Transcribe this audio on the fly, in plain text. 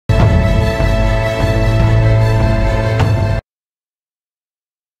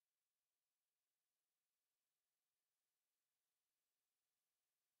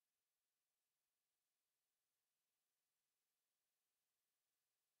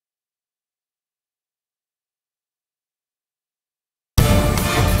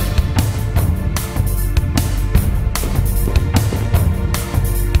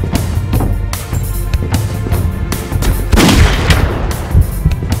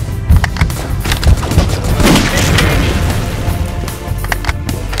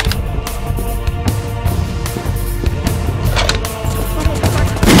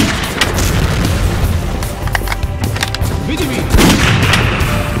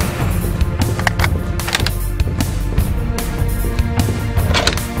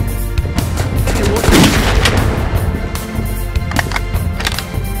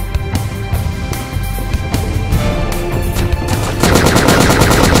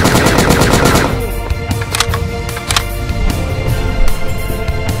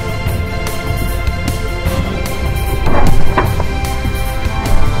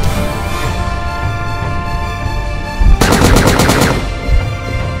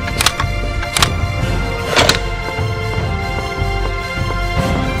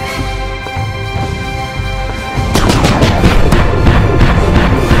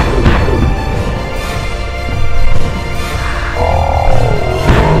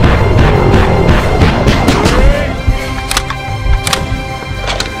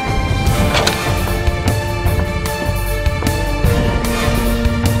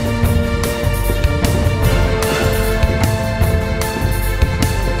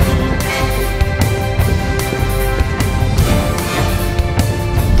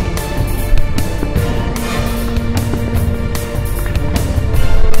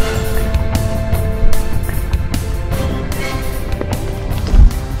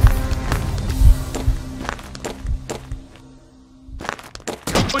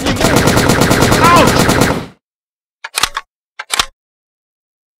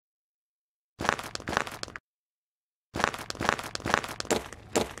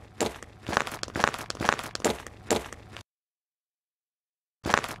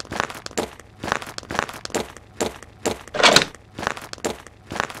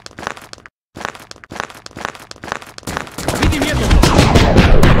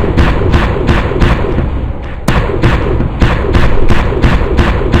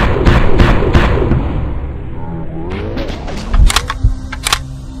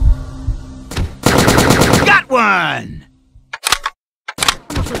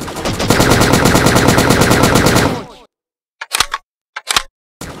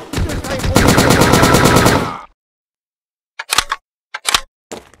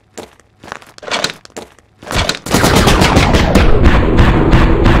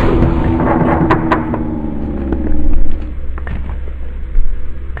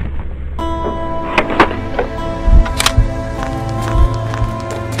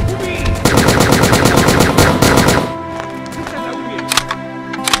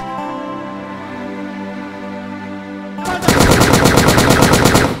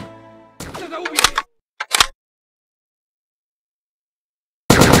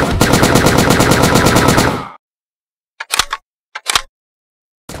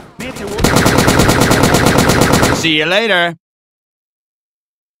See you later.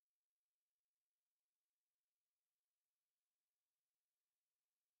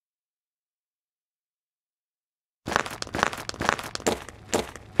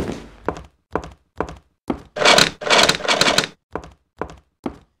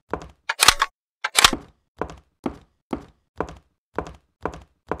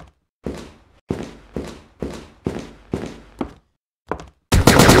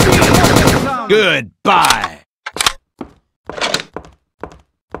 Goodbye.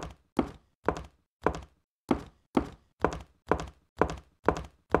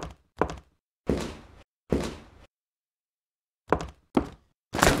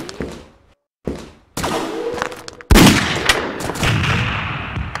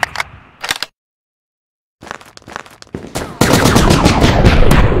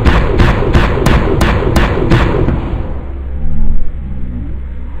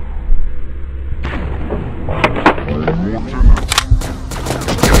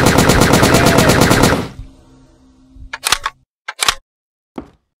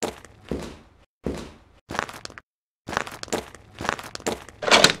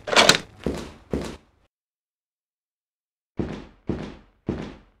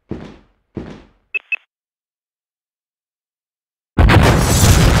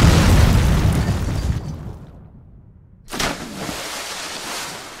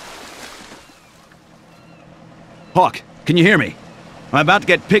 Hawk, can you hear me? I'm about to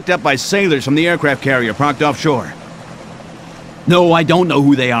get picked up by sailors from the aircraft carrier parked offshore. No, I don't know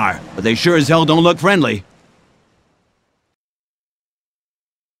who they are, but they sure as hell don't look friendly.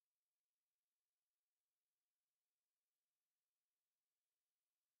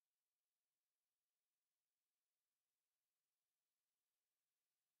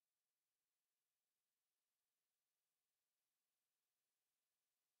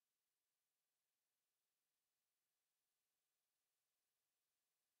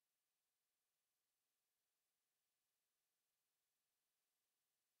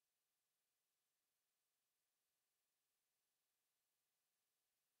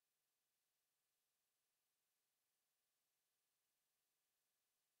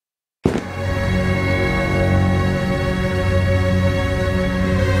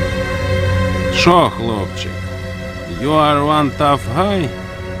 Що, хлопчик? You are one tough guy?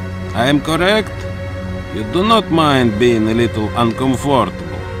 I am correct? You do not mind being a little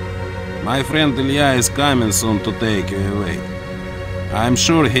uncomfortable. My friend Ilya is coming soon to take you away. I'm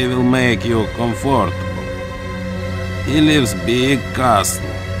sure he will make you comfortable. He lives big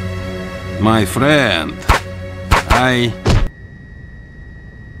castle. My friend,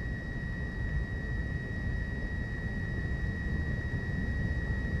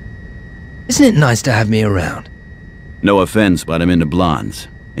 Isn't it nice to have me around? No offense, but I'm into blondes,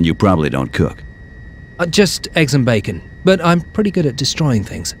 and you probably don't cook. Just eggs and bacon, but I'm pretty good at destroying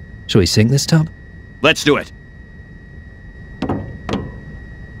things. Shall we sink this tub? Let's do it.